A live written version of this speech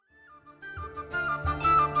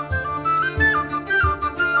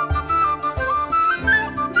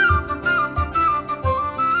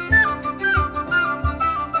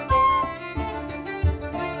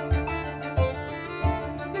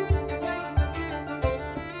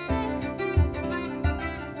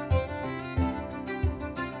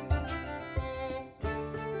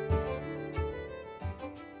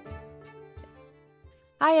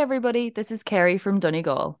Hi, everybody. This is Kerry from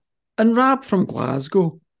Donegal. And Rab from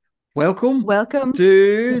Glasgow. Welcome Welcome to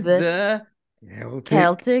to the the Celtic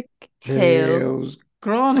Celtic Tales Tales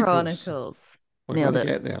Chronicles. Chronicles. We're going Nailed to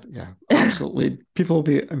it. get there. Yeah, absolutely. People will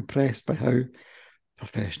be impressed by how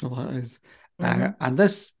professional that is. hmm And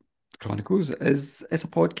this Chronicles is a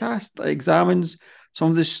podcast that examines some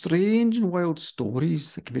of the strange and wild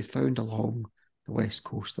stories that can be found along the west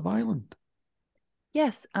coast of Ireland.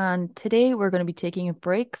 Yes, and today we're going to be taking a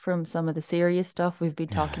break from some of the serious stuff we've been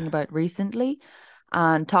talking Yeah, about recently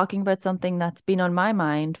and talking about something that's been on my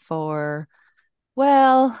mind for,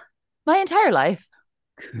 well, my entire life.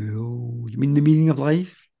 cool. You mean the meaning of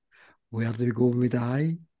life? Where do we go when we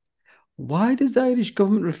die? Why does the Irish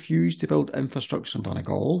government refuse to build infrastructure in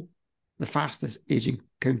Donegal, the fastest aging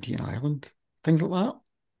county in Ireland? Things like that.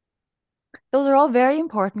 Those are all very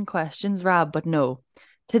important questions, Rab, but no.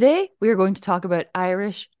 Today we are going to talk about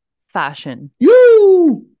Irish fashion.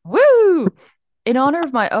 You! Woo! In honor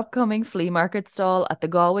of my upcoming flea market stall at the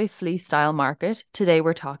Galway Flea Style Market, today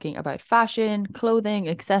we're talking about fashion, clothing,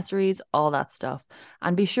 accessories, all that stuff.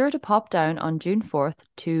 And be sure to pop down on June 4th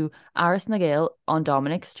to Aris na Gael on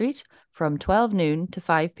Dominic Street from 12 noon to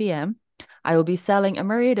 5 p.m. I will be selling a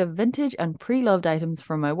myriad of vintage and pre-loved items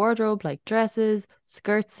from my wardrobe like dresses,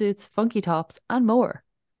 skirt suits, funky tops, and more.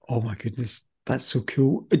 Oh my goodness, that's so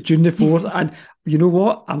cool. June the 4th. And you know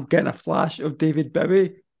what? I'm getting a flash of David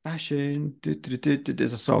Bowie. Fashion.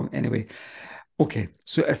 There's a song. Anyway, okay.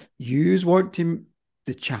 So if you want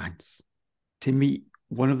the chance to meet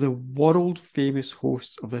one of the world famous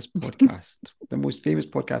hosts of this podcast, the most famous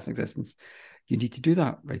podcast in existence, you need to do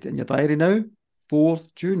that. Write it in your diary now.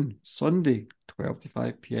 4th June, Sunday, 12 to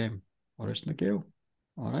 5 p.m. Oris na Gael.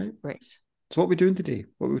 All right. Right. So what are we doing today?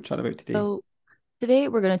 What are we chatting about today? So today,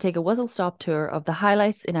 we're going to take a whistle stop tour of the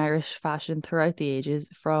highlights in Irish fashion throughout the ages,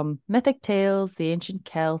 from mythic tales, the ancient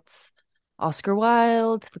Celts, Oscar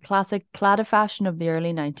Wilde, the classic Claddagh fashion of the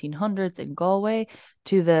early 1900s in Galway,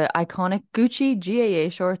 to the iconic Gucci GAA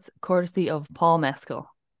shorts, courtesy of Paul Mescal.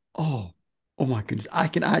 Oh, oh my goodness. I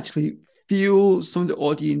can actually feel some of the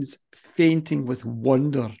audience fainting with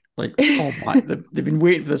wonder. Like, oh my, they've been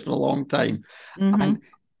waiting for this for a long time. hmm And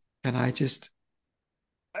can I just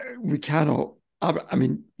we cannot. I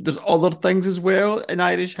mean, there's other things as well in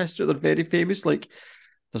Irish history that are very famous. Like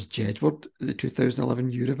there's Jedward, the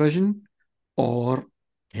 2011 Eurovision, or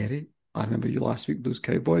Kerry. I remember you last week, those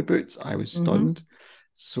cowboy boots. I was hmm stunned.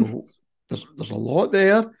 So there's a lot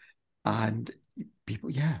there, and people,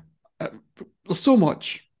 yeah, uh, there's so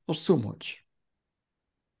much. There's so much,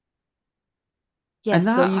 and Yes,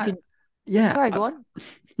 so that, you can. yeah, Sorry, go on.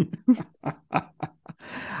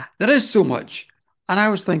 there is so much. And I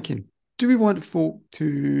was thinking, do we want folk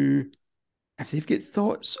to if they've got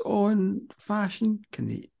thoughts on fashion, can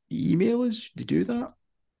they email us? Should they do that?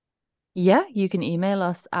 Yeah, you can email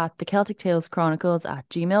us at the Celtic Tales Chronicles at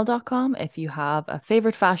gmail.com if you have a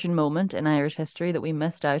favorite fashion moment in Irish history that we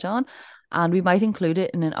missed out on. And we might include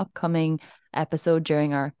it in an upcoming episode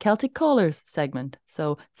during our Celtic Callers segment.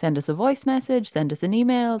 So send us a voice message, send us an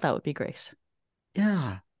email. That would be great.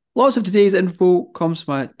 Yeah. Lots of today's info comes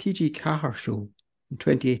from a TG Cahar show in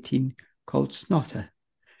 2018 called Snotta.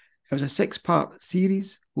 It was a six-part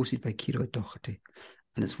series hosted by Kira Doherty,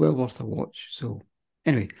 and it's well worth a watch. So,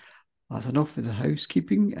 anyway, that's enough of the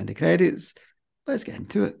housekeeping and the credits. Let's get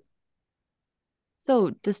into it.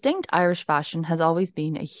 So, distinct Irish fashion has always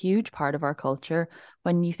been a huge part of our culture.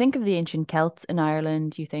 When you think of the ancient Celts in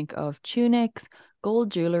Ireland, you think of tunics,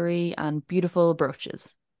 gold jewellery, and beautiful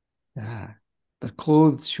brooches. Yeah. Their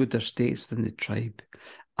clothes showed their status within the tribe.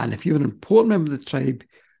 And if you were an important member of the tribe,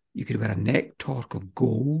 you could wear a neck torque of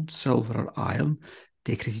gold, silver, or iron,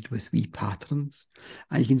 decorated with wee patterns.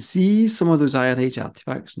 And you can see some of those Iron Age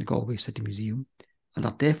artifacts in the Galway City Museum. And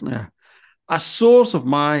they're definitely a source of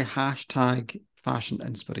my hashtag fashion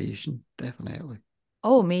inspiration. Definitely.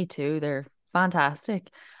 Oh, me too. They're fantastic.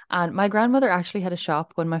 And my grandmother actually had a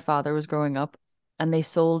shop when my father was growing up, and they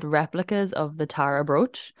sold replicas of the Tara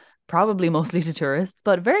brooch, probably mostly to tourists,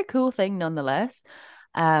 but a very cool thing nonetheless.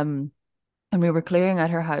 Um, and we were clearing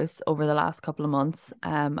out her house over the last couple of months,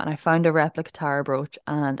 and I found a replica Tara brooch,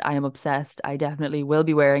 and I am obsessed. I definitely will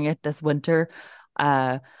be wearing it this winter.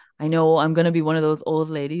 Uh, I know I'm going to be one of those old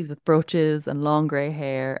ladies with brooches and long grey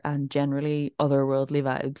hair and generally otherworldly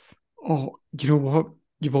vibes. Oh, you know what?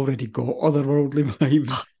 You've already got otherworldly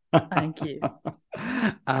vibes. Thank you.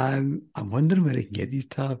 I'm wondering where I can get these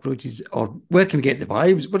tarot brooches, or where can we get the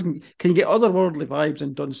vibes? Can you get otherworldly vibes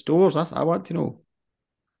in done stores? That's I want to know.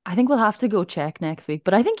 I think we'll have to go check next week,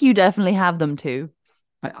 but I think you definitely have them too.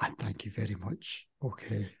 I thank you very much.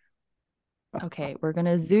 Okay. Okay, we're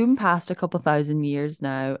gonna zoom past a couple thousand years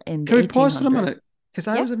now in the Can we pause for a 1800s. minute? Because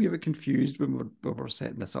I Yeah. was a wee bit confused when we were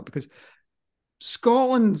setting this up. Because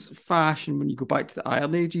Scotland's fashion, when you go back to the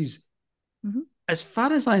Iron Ages, Hmm. as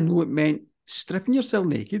far as I know, it meant stripping yourself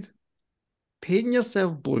naked, painting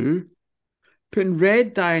yourself blue, putting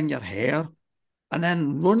red dye in your hair, and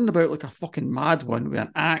then running about like a fucking mad one with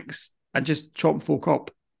an axe and just chopping folk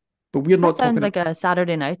up. But we're That not sounds talking. like a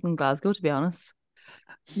Saturday night in Glasgow, to be honest.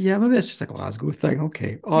 Yeah, maybe it's just a Glasgow thing.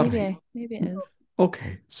 Okay, all right. Maybe it is.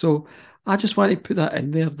 Okay, so I just want to put that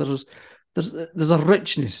in there. There's a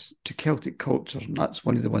richness to Celtic culture, and that's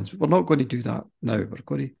one of the ones. We're not going to do that now. We're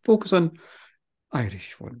going to focus on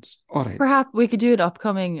Irish ones. All right. Perhaps we could do an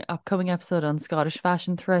upcoming episode on Scottish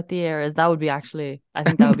fashion throughout the year, as that would be actually, I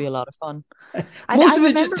think that would be a lot of fun. I Most of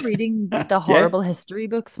it just remember reading the yeah. horrible history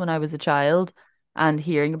books when I was a child and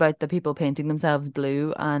hearing about the people painting themselves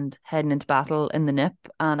blue and heading into battle in the nip.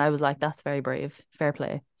 And I was like, that's very brave. Fair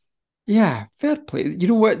play. Yeah, fair play. You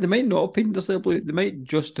know what? They might not have painted themselves blue. They might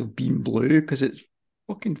just have been blue because it's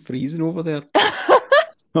fucking freezing over there.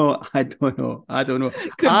 Oh, I don't know. I don't know.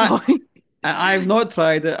 Good I, point. I've not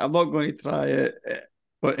tried it. I'm not going to try it.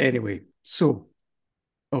 But anyway, so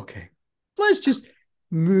okay, let's just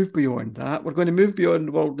move beyond that. We're going to move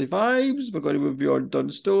beyond worldly vibes. We're going to move beyond done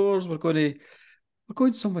stores. We're going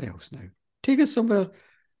somewhere else now. Take us somewhere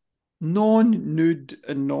non-nude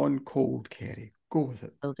and non-cold, Kerry. Go with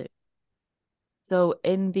it. Will do. So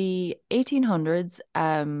in the 1800s,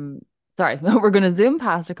 sorry, we're going to zoom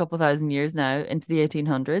past a couple thousand years now into the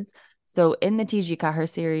 1800s. So in the T.G. Cahir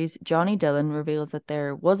series, Johnny Dillon reveals that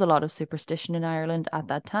there was a lot of superstition in Ireland at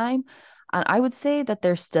that time. And I would say that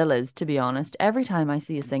there still is, to be honest. Every time I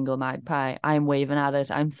see a single magpie, I'm waving at it,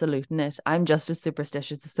 I'm saluting it. I'm just as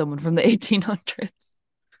superstitious as someone from the 1800s.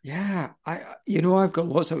 Yeah, I've got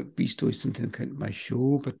lots of wee stories, something to count in my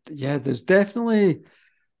show, but yeah, there's definitely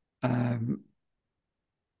um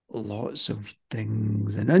lots of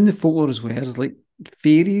things. And in the folklore as well, there's like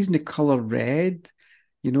fairies in the colour red,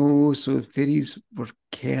 so fairies were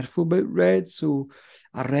careful about red. So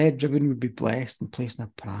a red ribbon would be blessed and placed in a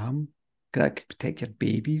pram. That could protect your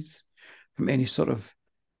babies from any sort of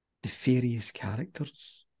nefarious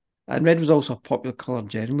characters. And red was also a popular colour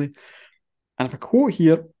generally. And if I quote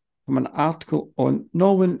here from an article on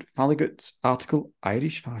Norman Fallagut's article,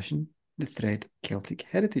 Irish Fashion, the Thread Celtic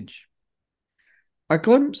Heritage. A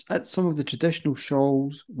glimpse at some of the traditional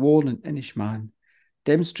shawls worn in Inishmaan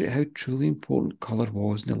demonstrate how truly important colour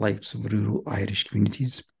was in the lives of rural Irish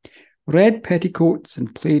communities. Red petticoats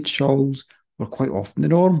and plaid shawls were quite often the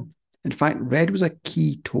norm. In fact, red was a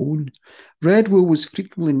key tone. Red wool was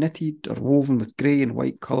frequently knitted or woven with grey and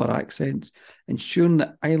white colour accents, ensuring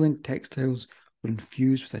that island textiles were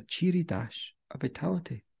infused with a cheery dash of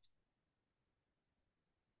vitality.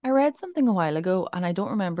 I read something a while ago and I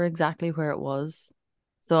don't remember exactly where it was.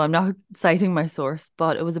 So I'm not citing my source,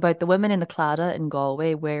 but it was about the women in the Claddagh in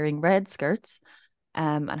Galway wearing red skirts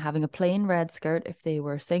and having a plain red skirt if they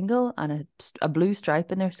were single and a blue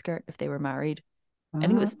stripe in their skirt if they were married. I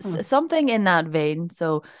think it was Ah, something in that vein.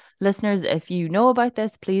 So, listeners, if you know about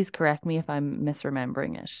this, please correct me if I'm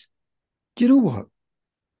misremembering it. do you know what?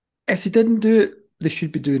 If they didn't do it, they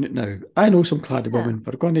should be doing it now. I know some cladded Yeah. women.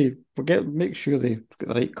 We're going to make sure they've got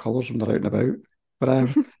the right colours when they're out and about.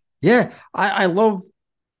 But yeah, I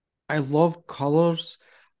love colours.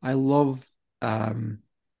 I love um,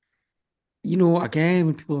 again,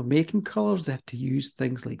 when people are making colours, they have to use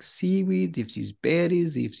things like seaweed, they have to use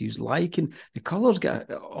berries, they have to use lichen. The colours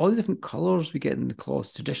get all the different colours we get in the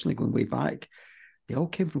cloths traditionally going way back, they all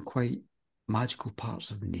came from quite magical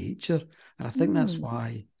parts of nature. And I think that's Hmm.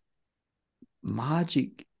 why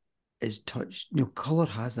magic is touched. Color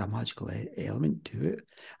has a magical element to it,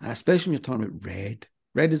 and especially when you're talking about red.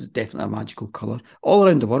 Red is definitely a magical color all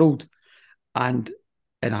around the world, and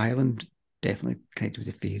in Ireland, definitely connected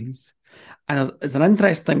with the fairies. And there's an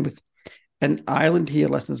interesting thing with in Ireland here,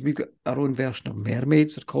 listeners. We've got our own version of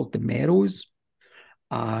mermaids. They're called the Merrows,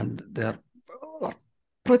 and they're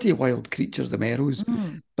pretty wild creatures, the Merrows.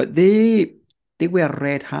 Hmm. But they wear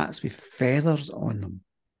red hats with feathers on them.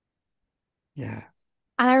 Yeah.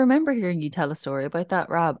 And I remember hearing you tell a story about that,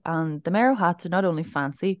 Rob. And the Marrow hats are not only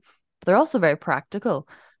fancy, but they're also very practical.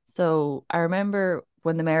 So I remember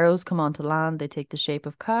when the Marrows come onto land, they take the shape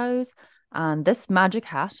of cows, and this magic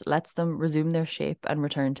hat lets them resume their shape and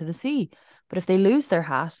return to the sea. But if they lose their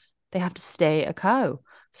hat, they have to stay a cow.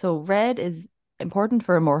 So red is important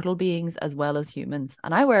for immortal beings as well as humans.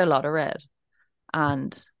 And I wear a lot of red,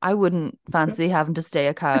 and I wouldn't fancy having to stay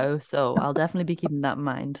a cow. So I'll definitely be keeping that in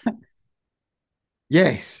mind.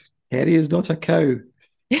 Yes, Kerry is not a cow.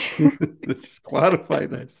 Let's just clarify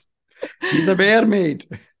this. She's a mermaid.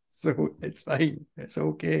 So it's fine. It's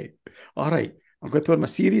okay. All right. I'm going to put on my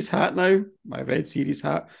series hat now, my red series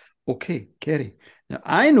hat. Okay, Kerry. Now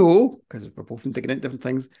I know, because we're both digging into different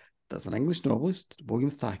things, there's an English novelist, William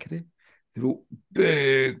Thackeray, who wrote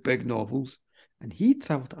big, big novels. And he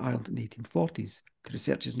travelled to Ireland in the 1840s to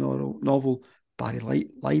research his novel Barry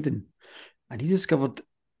Lyndon. And he discovered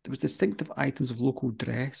there was distinctive items of local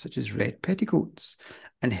dress, such as red petticoats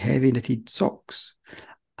and heavy knitted socks.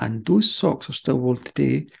 And those socks are still worn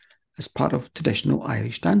today as part of traditional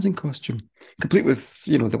Irish dancing costume, complete with,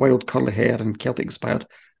 the wild curly hair and Celtic-inspired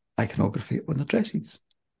iconography on their dresses.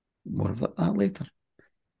 More of that later.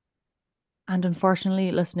 And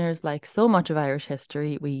unfortunately, listeners, like so much of Irish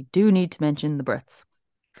history, we do need to mention the Brits.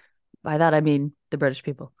 By that, I mean the British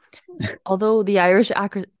people. Although the Irish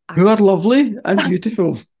who are lovely and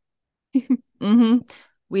beautiful. mm-hmm.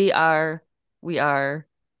 We are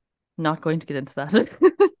not going to get into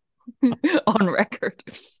that on record.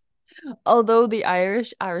 Although the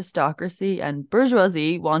Irish aristocracy and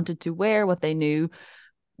bourgeoisie wanted to wear what they knew,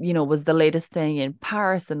 was the latest thing in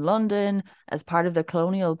Paris and London as part of the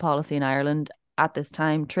colonial policy in Ireland at this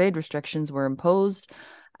time, trade restrictions were imposed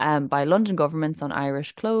by London governments on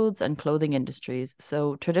Irish clothes and clothing industries.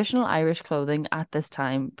 So traditional Irish clothing at this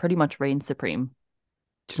time pretty much reigned supreme.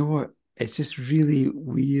 Do you know what? It's just really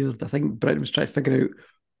weird. I think Britain was trying to figure out,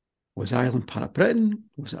 was Ireland part of Britain?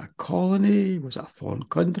 Was it a colony? Was it a foreign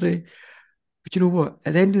country? But you know what?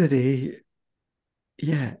 At the end of the day,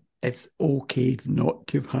 yeah, it's okay not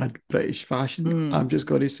to have had British fashion. I'm just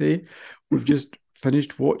going to say, we've just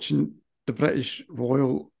finished watching the British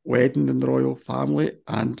royal wedding and the royal family,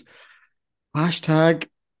 and hashtag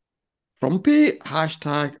frumpy,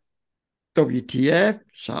 hashtag WTF,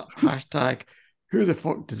 hashtag who the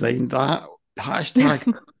fuck designed that,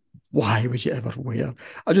 hashtag why would you ever wear?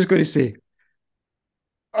 I'm just going to say,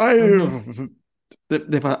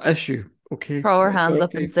 they've an issue. Okay, throw our hands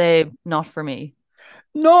up and say, not for me.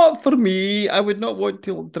 Not for me. I would not want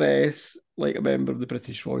to dress like a member of the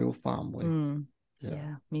British royal family.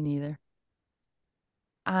 Yeah, me neither.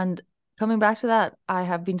 And coming back to that, I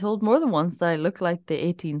have been told more than once that I look like the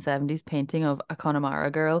 1870s painting of A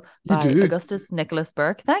Connemara Girl by Augustus Nicholas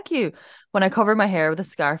Burke. Thank you. When I cover my hair with a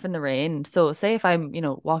scarf in the rain. So say if I'm,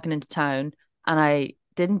 walking into town and I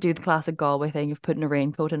didn't do the classic Galway thing of putting a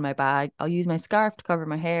raincoat in my bag, I'll use my scarf to cover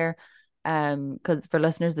my hair. Because for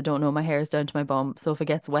listeners that don't know, my hair is down to my bum. So if it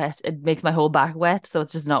gets wet, it makes my whole back wet. So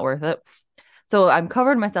it's just not worth it. So I'm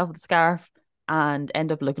covered myself with a scarf and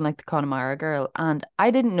end up looking like the Connemara Girl. And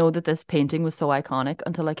I didn't know that this painting was so iconic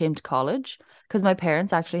until I came to college, because my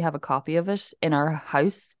parents actually have a copy of it in our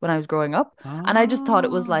house when I was growing up. And I just thought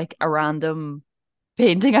it was like a random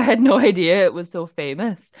painting. I had no idea it was so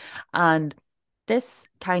famous. And this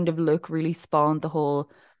kind of look really spawned the whole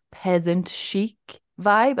peasant chic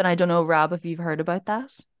vibe. And I don't know, Rab, if you've heard about that.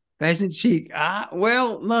 Peasant chic.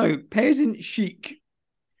 Well, no, peasant chic.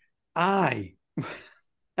 Aye.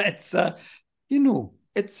 It's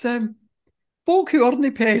it's folk who aren't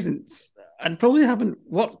the peasants and probably haven't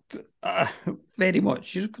worked very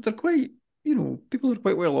much. They're quite, people are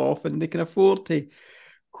quite well off and they can afford to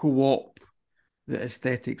co-opt the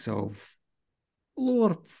aesthetics of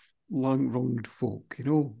lower runged folk,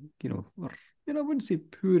 or I wouldn't say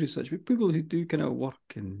poor as such, but people who do kind of work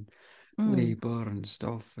and labour and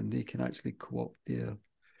stuff, and they can actually co-opt their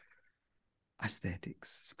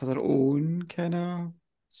aesthetics for their own kind of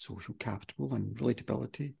social capital and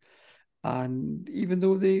relatability. And even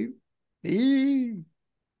though they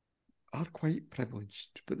are quite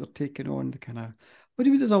privileged, but they're taking on the kind of, what do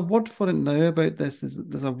you mean? There's a word for it now about this.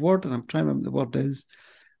 There's a word, and I'm trying to remember what the word is.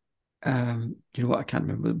 You know what? I can't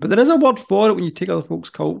remember, but there is a word for it when you take other folks'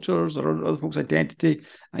 cultures or other folks' identity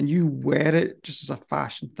and you wear it just as a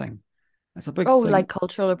fashion thing. It's a big thing. Like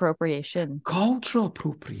cultural appropriation. Cultural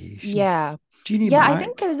appropriation. Yeah. Jeannie Mac. I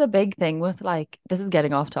think there's a big thing with this is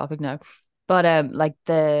getting off topic now, but like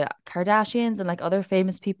the Kardashians and like other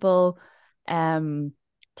famous people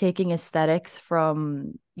taking aesthetics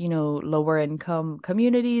from, lower income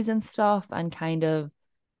communities and stuff and kind of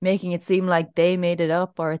making it seem like they made it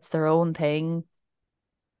up or it's their own thing.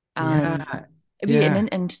 And it'd be an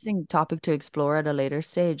interesting topic to explore at a later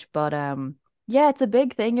stage. But it's a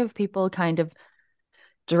big thing of people kind of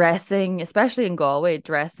dressing, especially in Galway,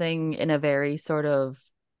 dressing in a very sort of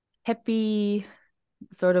hippie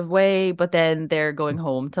sort of way, but then they're going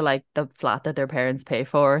home to like the flat that their parents pay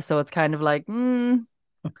for. So it's kind of like, I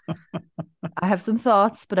have some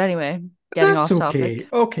thoughts, but anyway, getting off topic.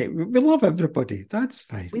 Okay, we love everybody. That's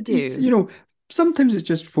fine. We do. sometimes it's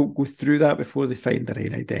just folk go through that before they find their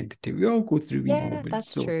own identity. We all go through wee Yeah, moments.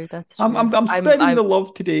 that's So true. That's I'm true. I'm, I'm I'm spreading the I'm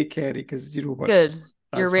love today, Kerry, because you know what? good.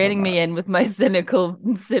 You're That's what I'm reining me at. in with my cynical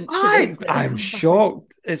I'm cynical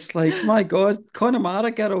shocked. It's like, my God,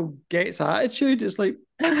 Connemara girl gets attitude. It's like,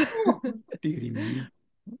 oh, vibe. dearie me.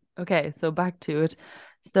 Okay, so back to it.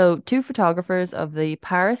 So, two photographers of the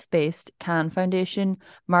Paris-based Cannes Foundation,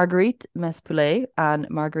 Marguerite Mespoulet and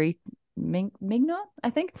Marguerite Mignon, I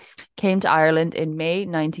think, came to Ireland in May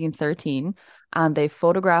 1913, and they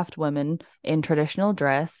photographed women in traditional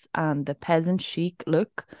dress and the peasant chic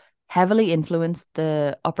look, heavily influenced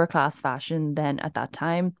the upper class fashion then at that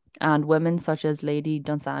time, and women such as Lady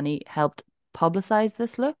Dunsany helped publicize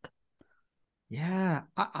this look. Yeah,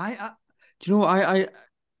 do you know, it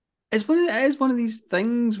is one of these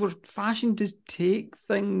things where fashion does take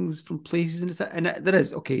things from places, there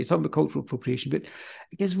is, okay, you're talking about cultural appropriation, but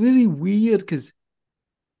it gets really weird because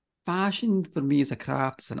fashion for me is a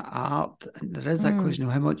craft, it's an art, and there is that Mm, question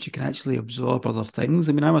of how much you can actually absorb other things.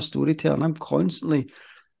 I mean, I'm a storyteller and I'm constantly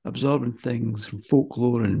absorbing things from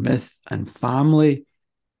folklore and myth and family,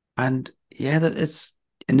 and yeah, that it's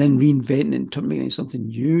and then reinventing it and making it something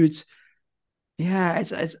new. It's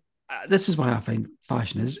this is why I find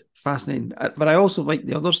fashion is fascinating. But I also like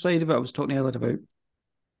the other side of it. I was talking earlier about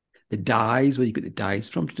the dyes, where you get the dyes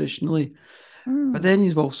from traditionally. But mm. then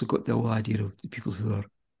you've also got the whole idea of the people who are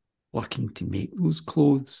working to make those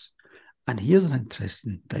clothes. And here's an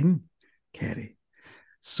interesting thing, Kerry.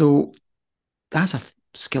 So that's a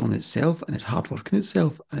skill in itself, and it's hard work in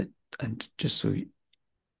itself. And just so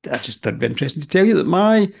that's just interesting to tell you that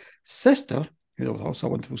my sister, who was also a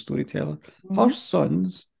wonderful storyteller, her Mhm.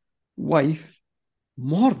 son's wife,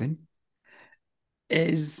 Morven,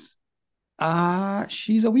 is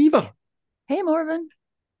she's a weaver. Hey, Morven.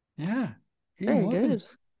 Yeah. Hey Very Morven. good.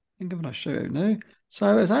 I'm giving her a shout out now. So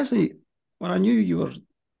I was actually, when I knew you were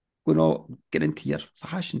going to get into your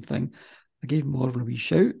fashion thing, I gave Morven a wee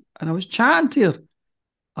shout and I was chatting to her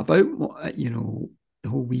about the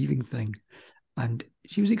whole weaving thing. And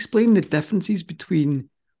she was explaining the differences between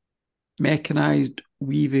mechanized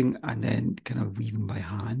weaving and then kind of weaving by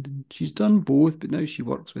hand. And she's done both, but now she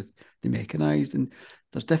works with the mechanized. And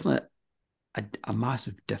there's definitely a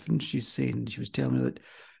massive difference. She's saying, she was telling me that,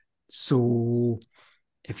 so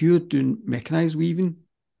if you're doing mechanized weaving,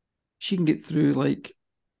 she can get through like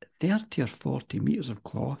 30 or 40 meters of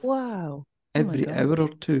cloth Wow. Oh my every God. hour or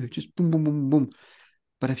two, just boom, boom, boom, boom.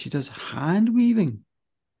 But if she does hand weaving,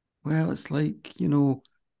 well, it's like,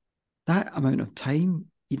 that amount of time,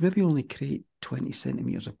 you'd maybe only create 20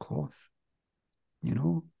 centimeters of cloth, you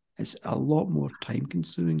know? It's a lot more time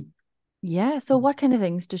consuming. Yeah. So what kind of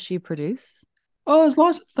things does she produce? Oh, there's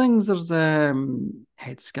lots of things. There's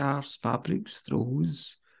headscarves, fabrics,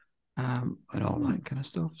 throws, and all Hmm. that kind of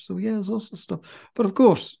stuff. So yeah, there's lots of stuff. But of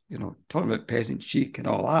course, talking about peasant chic and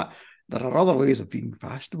all that, there are other ways of being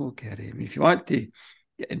fashionable, Kerry. I mean, if you want to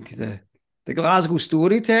get into the Glasgow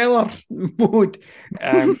storyteller mode,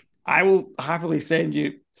 I will happily sell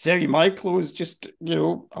you my clothes. Just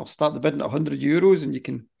I'll start the bidding at €100, and you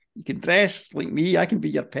can dress like me. I can be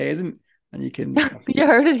your peasant, and you can You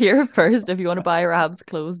heard it here first. If you want to buy Rab's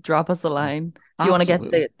clothes, drop us a line. If you want to get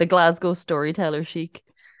absolutely. the Glasgow storyteller chic.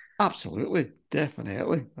 Absolutely,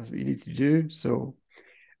 definitely. That's what you need to do. So,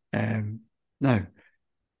 now,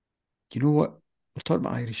 you know what? We're talking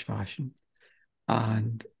about Irish fashion,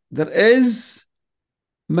 and there is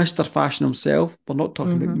Mr. Fashion himself. We're not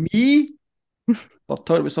talking about Hmm. me. We're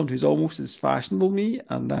talking about somebody who's almost as fashionable as me,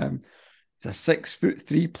 and he's a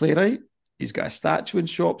 6'3" playwright. He's got a statue in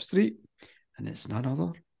Shop Street, and it's none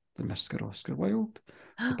other than Mr. Oscar Wilde,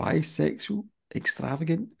 the bisexual,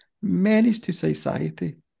 extravagant menace to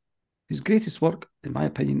society, whose greatest work, in my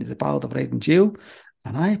opinion, is The Ballad of Red in Jail.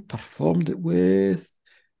 And I performed it with,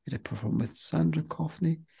 did I perform with Sandra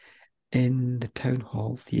Coffney in the Town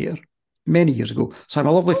Hall Theatre many years ago. So I'm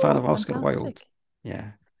a lovely fan Oh, of Oscar Wilde. fantastic.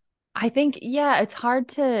 Yeah. I think, yeah, it's hard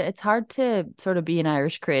to sort of be an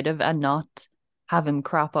Irish creative and not have him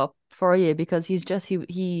crop up for you because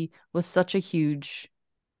he was such a huge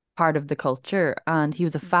part of the culture and he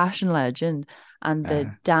was a fashion legend and the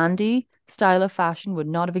Uh, dandy style of fashion would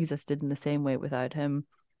not have existed in the same way without him.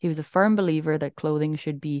 He was a firm believer that clothing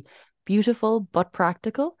should be beautiful but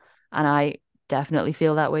practical, and I definitely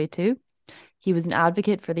feel that way too. He was an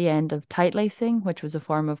advocate for the end of tight lacing, which was a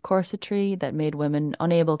form of corsetry that made women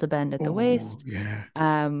unable to bend at the oh, waist. yeah.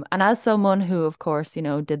 And as someone who, of course,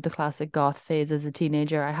 did the classic goth phase as a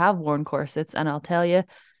teenager, I have worn corsets, and I'll tell you,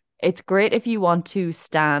 it's great if you want to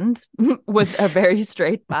stand with a very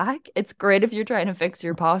straight back. It's great if you're trying to fix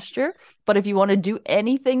your posture. But if you want to do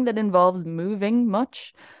anything that involves moving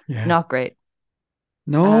much, Yeah. not great.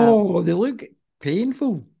 Um, No, they look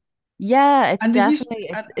painful. yeah, it's And they used definitely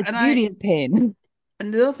and, it's and beauty I is pain.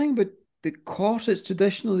 and the other thing about the corsets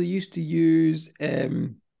traditionally they used to use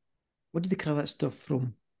what did they call that stuff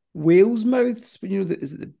from? Whale's mouths, when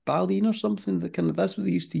is it the baleen or something? That kind of that's what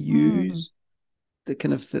they used to Hmm. use. The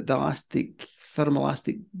kind of the elastic, firm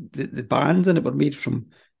elastic, the bands in it were made from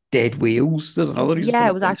dead whales. There's another reason for Yeah, it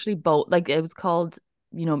not was doing it. actually like it was called,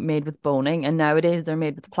 made with boning, and nowadays they're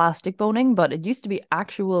made with plastic boning, but it used to be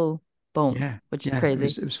actual bones, Yeah, which is yeah, crazy.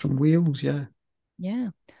 it was from whales. Yeah, Yeah.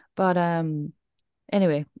 But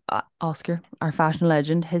anyway, Oscar, our fashion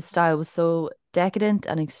legend, his style was so decadent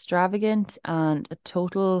and extravagant and a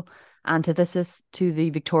total antithesis to the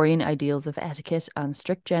Victorian ideals of etiquette and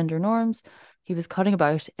strict gender norms. He was cutting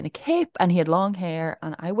about in a cape and he had long hair,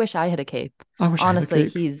 and I wish I had a cape. I wish I had a Honestly,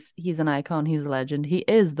 cape. he's an icon, he's a legend. He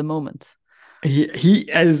is the moment. He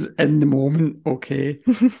is in the moment, okay.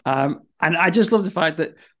 And I just love the fact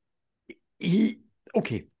that he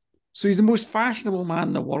okay. So he's the most fashionable man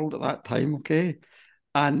in the world at that time, okay.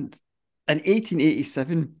 And in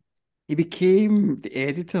 1887, he became the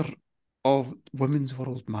editor of Women's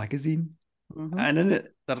World magazine. Hmm. And in it,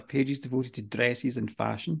 there are pages devoted to dresses and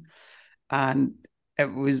fashion. And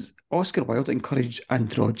it was Oscar Wilde that encouraged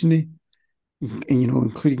androgyny,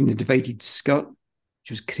 including the divided skirt,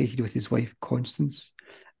 which was created with his wife Constance.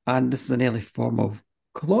 And this is an early form of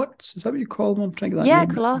culottes. Is that what you call them? I'm trying to get that Yeah,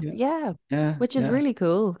 name. culottes, Yeah, yeah. yeah, Which is yeah, really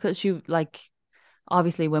cool because you like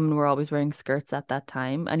obviously women were always wearing skirts at that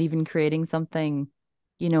time, and even creating something,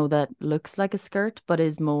 that looks like a skirt but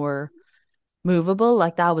is more movable,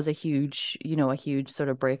 like that was a huge sort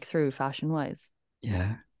of breakthrough fashion wise.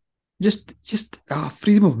 yeah. Just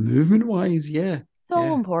freedom of movement wise, yeah, So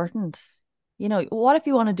yeah. important. What if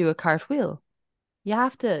you want to do a cartwheel? You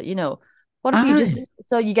have to, what if you just Aye,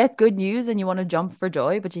 so you get good news and you want to jump for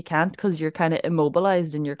joy, but you can't because you're kind of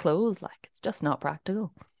immobilized in your clothes. Like it's just not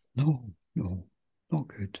practical. no, no, not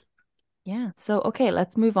good. Yeah. So, okay,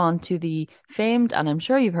 let's move on to the famed, and I'm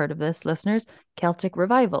sure you've heard of this, listeners, Celtic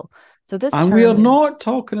Revival. So, this And we are term is, not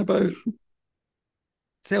talking about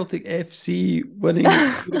Celtic FC winning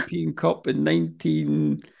the European Cup in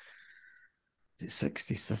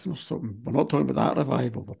 1967 or something. We're not talking about that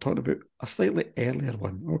revival. We're talking about a slightly earlier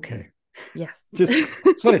one. Okay. yes. Just,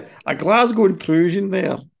 sorry, a Glasgow intrusion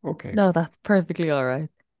there. Okay. No, that's perfectly all right.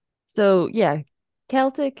 So, yeah,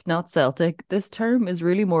 Celtic, not Celtic. This term is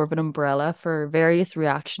really more of an umbrella for various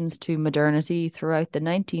reactions to modernity throughout the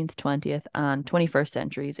 19th, 20th, and 21st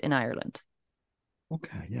centuries in Ireland.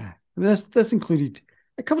 Okay. Yeah. This included,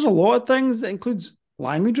 it covers a lot of things. It includes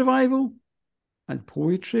language revival and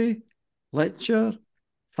poetry, literature,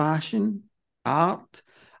 fashion, art.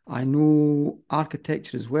 I know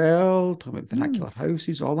architecture as well, talking about Mm. vernacular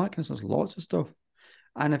houses, all that kind of stuff. There's lots of stuff.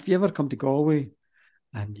 And if you ever come to Galway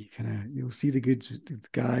and you'll see the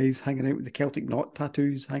guys hanging out with the Celtic knot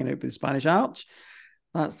tattoos, hanging out with the Spanish Arch.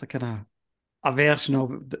 That's the kind of a version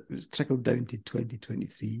of it that was trickled down to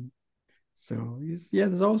 2023. So yeah,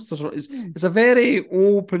 there's also Mm. it's a very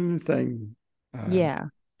open thing, Yeah.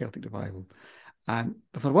 Celtic revival. But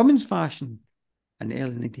for women's fashion in the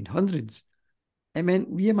early 1900s, it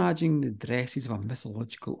meant reimagining the dresses of a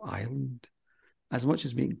mythological island, as much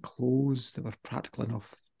as making clothes that were practical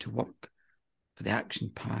enough to work for the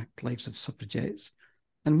action-packed lives of suffragettes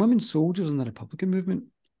and women soldiers in the Republican movement.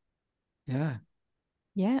 Yeah.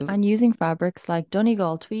 Yeah, and using fabrics like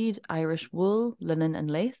Donegal tweed, Irish wool, linen,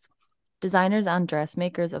 and lace. Designers and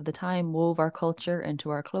dressmakers of the time wove our culture into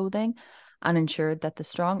our clothing and ensured that the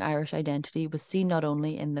strong Irish identity was seen not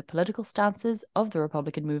only in the political stances of the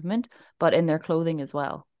Republican movement, but in their clothing as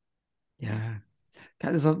well. Yeah.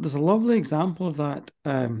 There's a lovely example of that.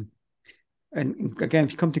 And again,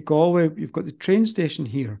 if you come to Galway, you've got the train station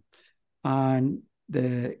here, and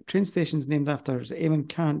the train station is named after Eamon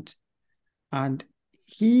Cant, and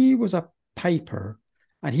he was a piper,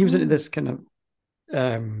 and he was into Mm. this kind of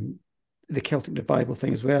um, the Celtic revival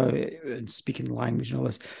thing as well, and speaking language and all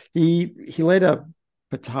this. He led a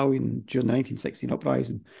battalion during the 1916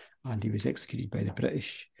 uprising, and he was executed by the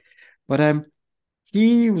British. But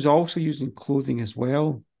he was also using clothing as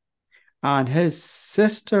well, and his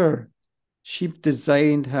sister, she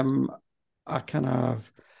designed him a kind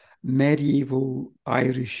of medieval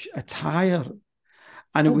Irish attire,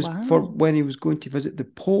 and it Oh, was for wow. when he was going to visit the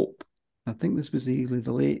Pope. I think this was the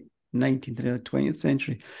late 19th and early 20th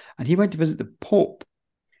century. And he went to visit the Pope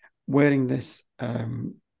wearing this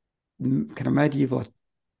kind of medieval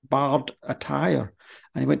bard attire.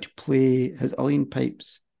 And he went to play his uilleann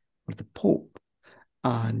pipes for the Pope.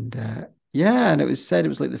 And yeah, and it was said it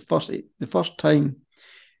was like the first time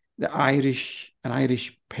an Irish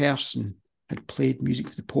person had played music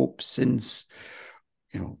for the Pope since,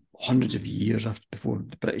 hundreds of years after before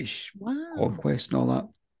the British Wow. conquest and all that.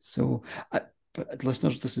 So, but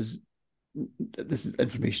listeners, this is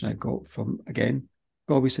information I got from, again,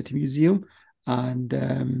 Galway City Museum, and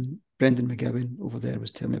Brendan McGowan over there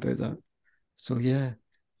was telling me about that. So yeah,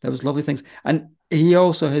 that was lovely things. And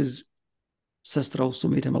his sister also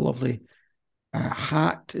made him a lovely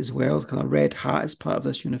hat as well, kind of red hat as part of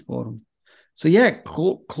this uniform. So yeah,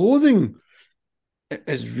 clothing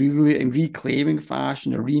is really, and reclaiming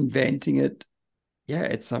fashion or reinventing it. Yeah,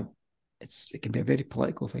 it can be a very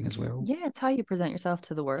political thing as well. Yeah, it's how you present yourself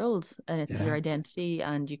to the world, and it's your Yeah, identity,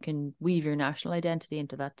 and you can weave your national identity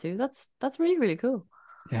into that too. That's really, really cool.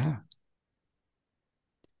 yeah.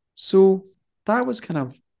 So that was kind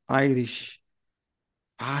of Irish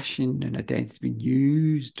fashion and identity being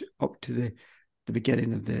used up to the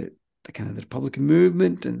beginning of the kind of the Republican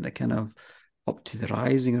movement, and the kind of up to the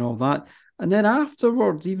Rising and all that. And then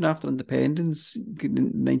afterwards, even after independence in the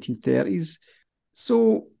 1930s.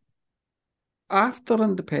 So after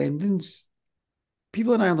independence,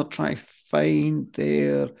 people in Ireland are trying to find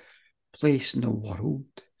their place in the world.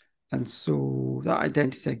 And so that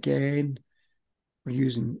identity again, we're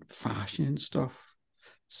using fashion and stuff.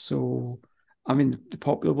 So, I mean, the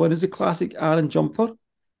popular one is the classic Aran jumper.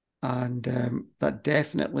 And that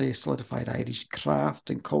definitely solidified Irish craft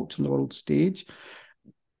and culture on the world stage.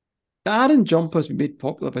 The Aran jumper has been made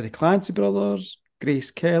popular by the Clancy brothers, Grace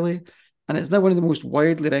Kelly, and it's now one of the most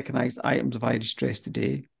widely recognised items of Irish dress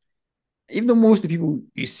today. Even though most of the people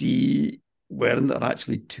you see wearing it are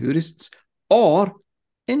actually tourists or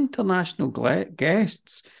international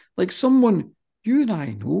guests, like someone you and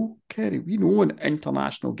I know, Kerry, we know an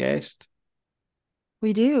international guest.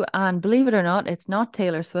 We do, and believe it or not, it's not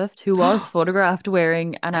Taylor Swift who was photographed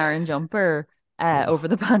wearing an Aran jumper Oh, over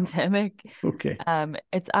the pandemic. okay.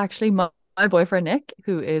 It's actually my boyfriend Nick,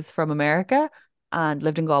 who is from America and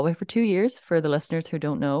lived in Galway for 2 years, for the listeners who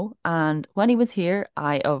don't know. And when he was here,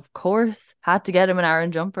 I, of course, had to get him an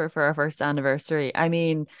Aran jumper for our first anniversary. I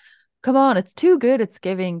mean, come on, it's too good. It's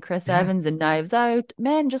giving Chris Yeah, Evans and Knives Out.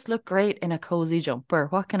 Men just look great in a cozy jumper.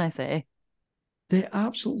 What can I say? they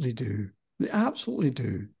absolutely do. They absolutely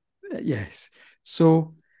do. Yes.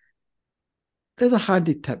 So there's a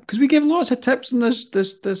handy tip, because we give lots of tips in this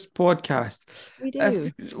podcast. We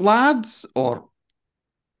If do. lads or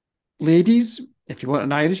ladies, if you want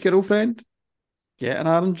an Irish girlfriend, get an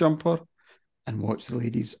Aran jumper and watch the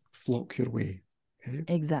ladies flock your way. Okay.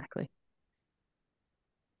 Exactly.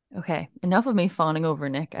 Okay, enough of me fawning over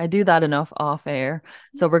Nick. I do that enough off air.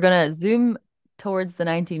 So we're going to zoom towards the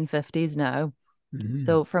 1950s now. Mm,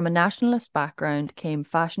 So, from a nationalist background came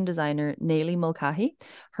fashion designer Naili Mulcahy.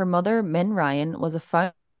 Her mother, Min Ryan, was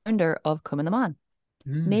a founder of Cum the Man.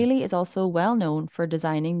 mm. Naili is also well known for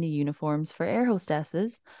designing the uniforms for air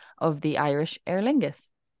hostesses of the Irish Aer Lingus.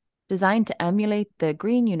 Designed to emulate the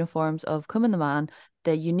green uniforms of Cum the Man,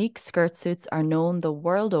 the unique skirt suits are known the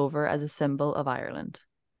world over as a symbol of Ireland.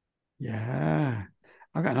 Yeah.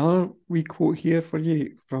 I've got another wee quote here for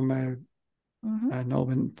you from Mhm.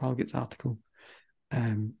 Norman Falgett's article.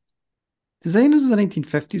 Um, Designers of the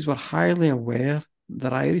 1950s were highly aware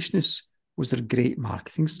that Irishness was their great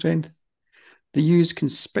marketing strength. They used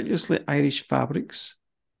conspicuously Irish fabrics,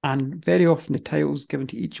 and very often the titles given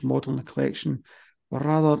to each model in the collection were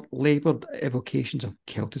rather laboured evocations of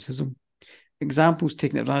Celticism. Examples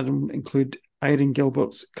taken at random include Irene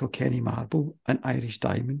Gilbert's Kilkenny Marble and Irish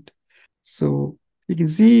Diamond. So you can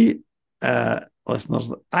see, listeners,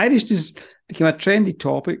 that Irish just became a trendy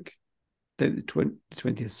topic throughout the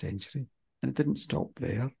 20th century. And it didn't stop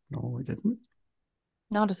there. No, it didn't.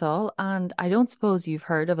 Not at all. And I don't suppose you've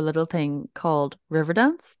heard of a little thing called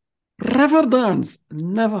Riverdance? River dance.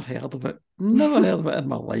 Never heard of it. Never heard of it in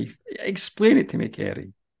my life. Explain it to me,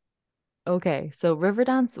 Kerry. Okay, so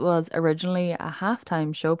Riverdance was originally a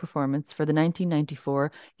halftime show performance for the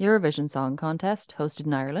 1994 Eurovision Song Contest hosted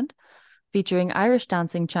in Ireland, featuring Irish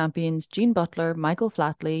dancing champions Jean Butler, Michael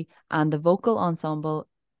Flatley, and the vocal ensemble,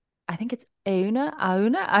 I think it's Auna,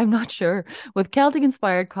 I'm not sure, with Celtic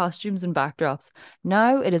inspired costumes and backdrops.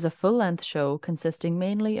 Now it is a full length show consisting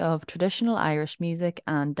mainly of traditional Irish music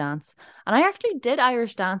and dance. And I actually did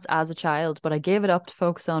Irish dance as a child, but I gave it up to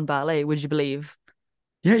focus on ballet, would you believe?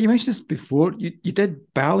 Yeah, you mentioned this before. You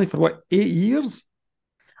did ballet for what, 8 years?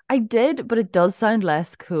 I did, but it does sound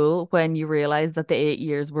less cool when you realize that the 8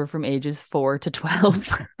 years were from ages 4 to 12.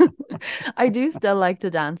 I do still like to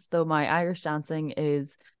dance, though my Irish dancing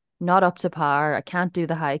is not up to par. I can't do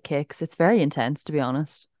the high kicks. It's very intense, to be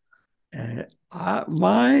honest.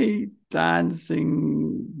 My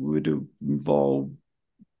dancing would have involved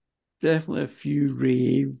definitely a few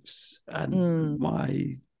raves, and Mm,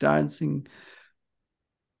 my dancing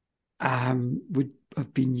would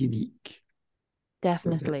have been unique. So that,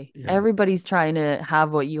 definitely. yeah, Everybody's trying to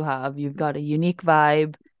have what you have. You've got a unique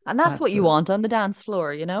vibe, and that's what that's you it. want on the dance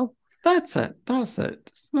floor, you know? That's it. That's it.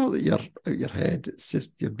 It's not that you're out your head. It's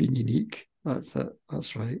just you're being unique. That's it.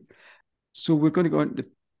 That's right. So we're going to go into the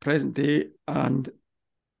present day, and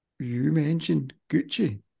you mentioned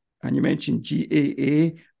Gucci, and you mentioned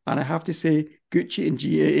GAA, and I have to say, Gucci and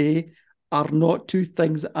GAA are not two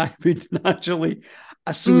things that I would naturally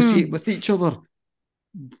associate Mm. with each other,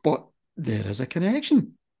 but there is a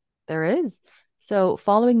connection. There is. So,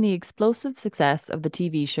 following the explosive success of the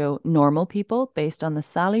TV show Normal People, based on the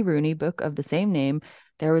Sally Rooney book of the same name,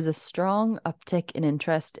 there was a strong uptick in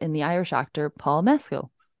interest in the Irish actor Paul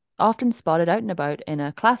Mescal. Often spotted out and about in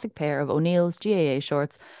a classic pair of O'Neill's GAA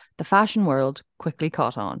shorts, the fashion world quickly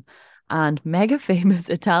caught on. And mega famous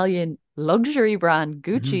Italian luxury brand Mhm.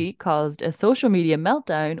 Gucci caused a social media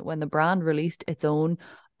meltdown when the brand released its own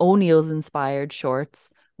O'Neill's inspired shorts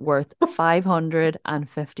worth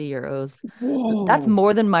 550 euros. That's Whoa.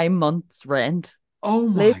 more than my month's rent. Oh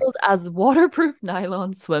my. Labeled as waterproof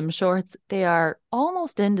nylon swim shorts, they are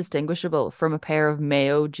almost indistinguishable from a pair of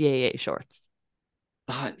Mayo GAA shorts.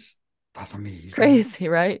 That's that's amazing. Crazy,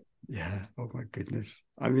 right? Yeah. Oh my goodness.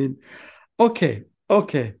 I mean, okay,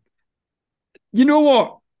 okay. You know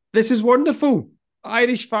what? This is wonderful.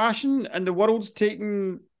 Irish fashion, and the world's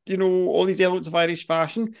taking, all these elements of Irish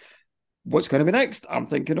fashion. What's going to be next? I'm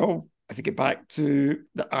thinking of, if you get back to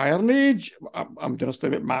the Iron Age, I'm doing a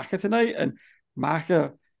story about Macha tonight, and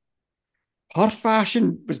Macha, her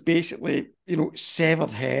fashion was basically,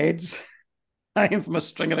 severed heads hanging from a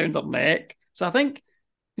string around her neck. So I think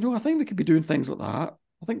we could be doing things like that.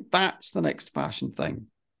 I think that's the next fashion thing. I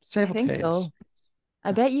Severed think heads. so.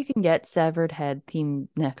 I bet you can get severed head themed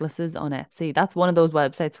necklaces on Etsy. That's one of those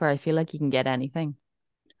websites where I feel like you can get anything.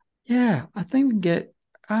 Yeah, I think we can get.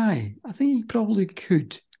 Aye, I think you probably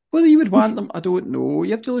could. Whether you would want them, I don't know.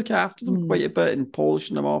 You have to look after them Mm, quite a bit and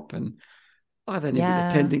polishing them up, and then you've got the yeah,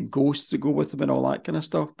 attendant ghosts that go with them and all that kind of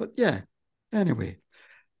stuff. But yeah, anyway,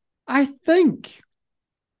 I think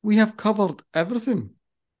we have covered everything.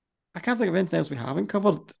 I can't think of anything else we haven't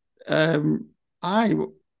covered. Um, I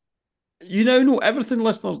You now know everything,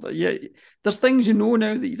 listeners. Yeah, there's things you know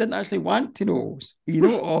now that you didn't actually want to know. You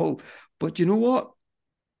know it all, but you know what?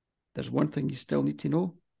 There's one thing you still need to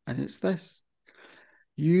know, and it's this: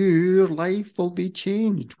 your life will be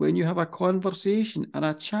changed when you have a conversation and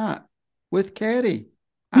a chat with Kerry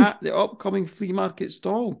at the upcoming flea market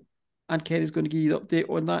stall. And Kerry's going to give you the update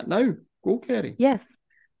on that now. Go, Kerry. yes.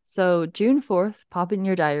 So June 4th, pop it in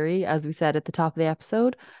your diary, as we said at the top of the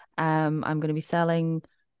episode. I'm going to be selling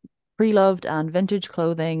pre-loved and vintage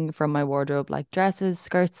clothing from my wardrobe, like dresses,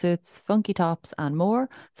 skirt suits, funky tops, and more.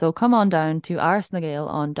 So come on down to Ars na Gael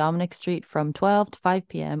on Dominic Street from 12 to 5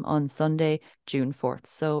 p.m. on Sunday, June 4th.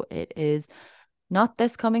 So it is not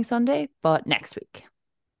this coming Sunday, but next week.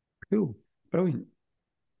 Cool. Brilliant.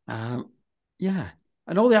 Um, yeah.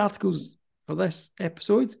 And all the articles for this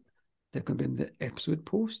episode, they're going to be in the episode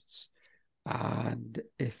posts. And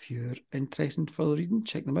if you're interested in further reading,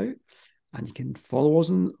 check them out. And you can follow us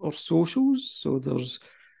on our socials. So there's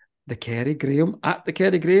the Kerry Graham at the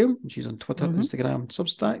Kerry Graham. She's on Twitter, Mm-hmm. Instagram,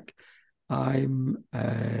 Substack. I'm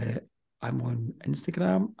on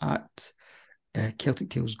Instagram at Celtic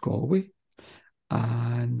Tales Galway,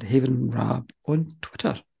 and Haven Rab on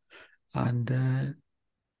Twitter. And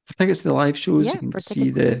for tickets to the live shows, you Yeah, can for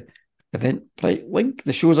see tickets. the Eventbrite link.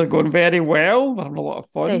 The shows are going very well. We're having a lot of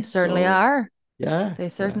They fun. certainly So are. yeah, They yeah,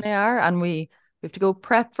 certainly are. And we have to go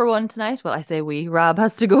prep for one tonight. Well, I say we. Rob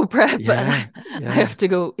has to go prep, and yeah, I yeah. have to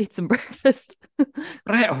go eat some breakfast.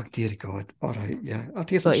 Right. Oh dear God. All right. Yeah, I'll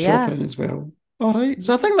take some But yeah, shopping in as well. All right.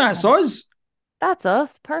 So I think that's yeah. us. That's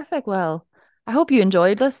us. Perfect. Well, I hope you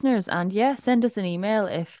enjoyed, listeners. And yeah, send us an email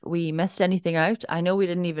if we missed anything out. I know we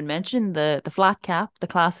didn't even mention the flat cap, the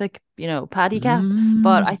classic, paddy cap,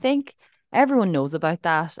 but I Mm. think everyone knows about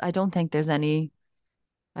that. I don't think there's any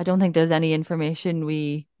information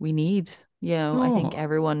we need. I think Oh,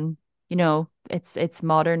 everyone, it's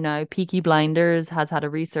modern now. Peaky Blinders has had a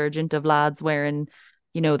resurgent of lads wearing,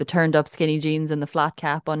 the turned up skinny jeans and the flat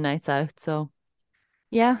cap on nights out. So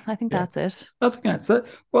yeah, I think yeah. that's it. I think that's it.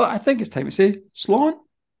 Well, I think it's time to say Slán.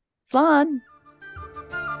 Slán.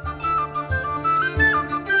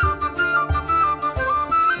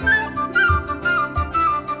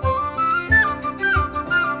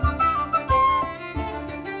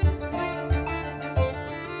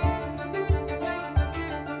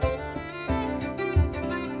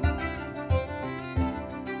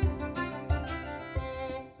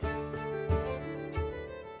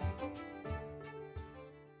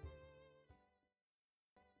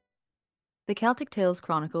 The Celtic Tales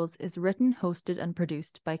Chronicles is written, hosted, and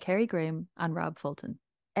produced by Kerry Graham and Rab Fulton.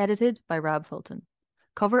 Edited by Rab Fulton.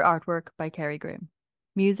 Cover artwork by Kerry Graham.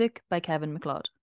 Music by Kevin MacLeod.